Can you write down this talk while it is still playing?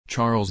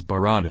Charles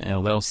Baratta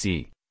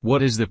LLC.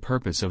 What is the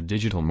purpose of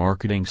digital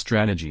marketing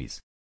strategies?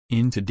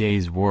 In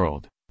today's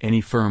world, any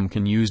firm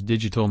can use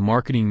digital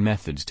marketing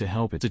methods to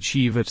help it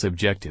achieve its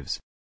objectives.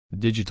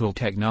 Digital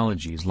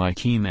technologies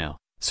like email,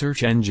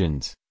 search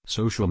engines,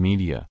 social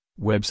media,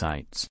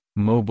 websites,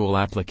 mobile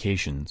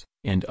applications,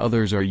 and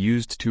others are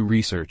used to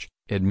research,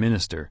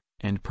 administer,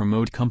 and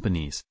promote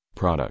companies,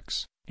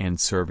 products, and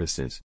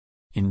services.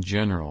 In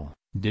general,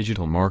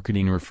 digital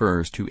marketing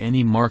refers to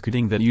any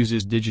marketing that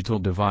uses digital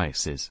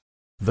devices.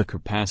 The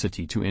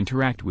capacity to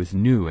interact with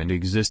new and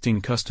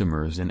existing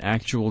customers in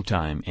actual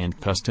time and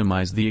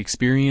customize the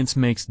experience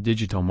makes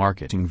digital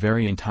marketing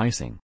very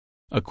enticing.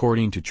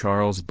 According to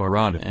Charles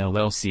Baratta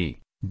LLC,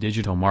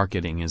 digital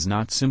marketing is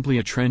not simply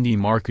a trendy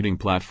marketing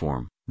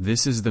platform.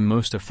 This is the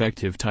most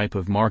effective type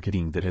of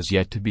marketing that has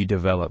yet to be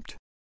developed.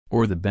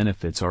 Or the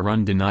benefits are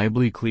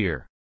undeniably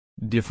clear.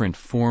 Different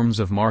forms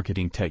of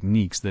marketing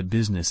techniques that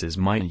businesses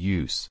might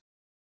use.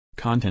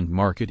 Content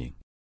marketing.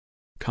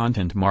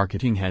 Content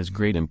marketing has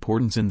great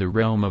importance in the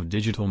realm of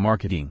digital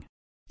marketing.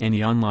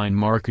 Any online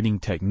marketing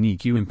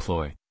technique you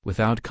employ,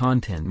 without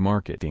content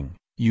marketing,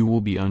 you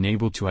will be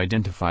unable to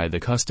identify the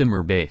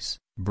customer base,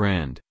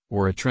 brand,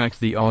 or attract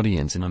the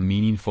audience in a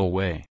meaningful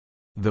way.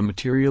 The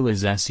material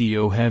is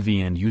SEO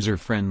heavy and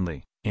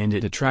user-friendly, and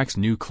it attracts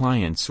new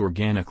clients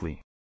organically.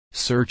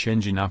 Search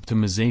engine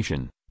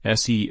optimization,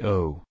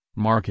 SEO,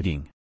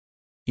 marketing.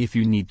 If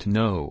you need to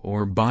know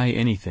or buy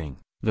anything,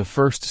 the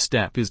first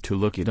step is to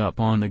look it up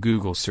on a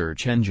Google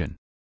search engine.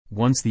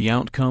 Once the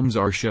outcomes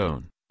are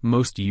shown,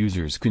 most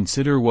users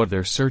consider what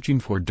they're searching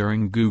for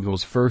during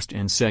Google's first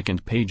and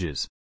second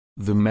pages.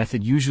 The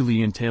method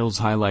usually entails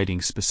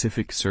highlighting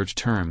specific search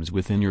terms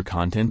within your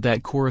content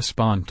that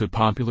correspond to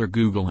popular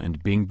Google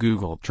and Bing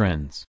Google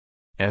trends.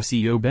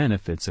 SEO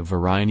benefits a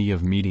variety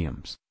of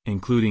mediums,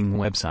 including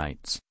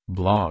websites,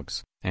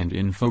 blogs, and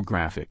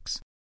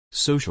infographics.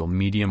 Social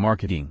media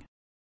marketing.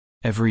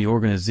 Every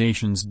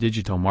organization's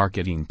digital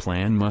marketing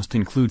plan must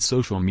include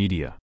social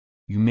media.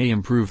 You may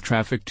improve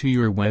traffic to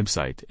your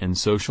website and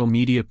social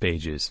media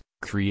pages,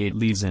 create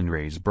leads and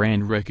raise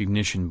brand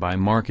recognition by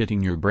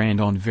marketing your brand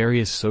on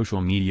various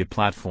social media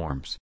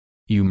platforms.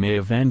 You may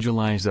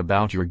evangelize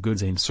about your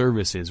goods and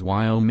services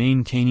while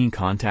maintaining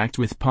contact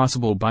with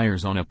possible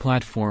buyers on a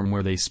platform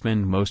where they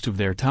spend most of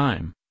their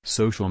time,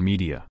 social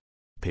media.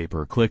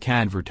 Pay-per-click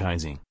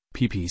advertising,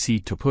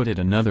 PPC. To put it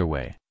another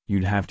way,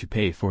 you'd have to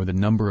pay for the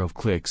number of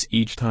clicks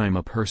each time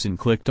a person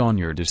clicked on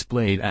your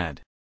displayed ad.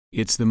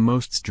 It's the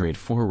most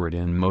straightforward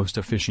and most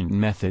efficient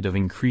method of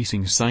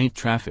increasing site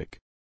traffic.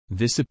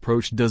 This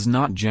approach does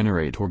not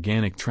generate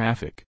organic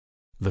traffic.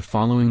 The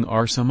following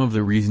are some of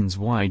the reasons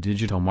why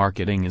digital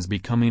marketing is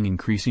becoming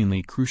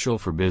increasingly crucial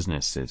for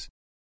businesses.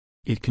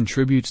 It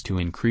contributes to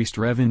increased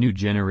revenue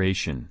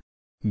generation.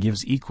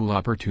 Gives equal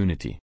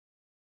opportunity.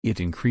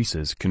 It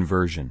increases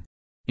conversion.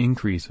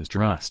 Increases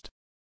trust.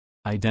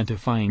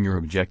 Identifying your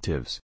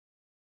objectives.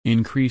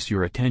 Increase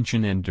your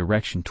attention and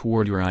direction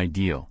toward your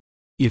ideal.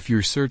 If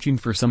you're searching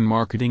for some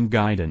marketing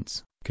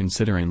guidance,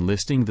 consider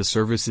enlisting the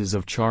services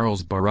of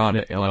Charles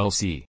Baratta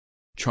LLC.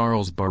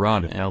 Charles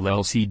Baratta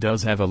LLC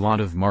does have a lot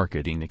of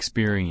marketing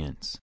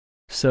experience.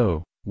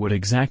 So, what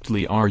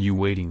exactly are you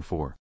waiting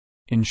for?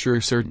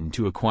 Ensure certain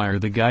to acquire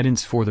the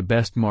guidance for the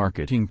best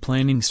marketing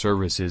planning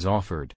services offered.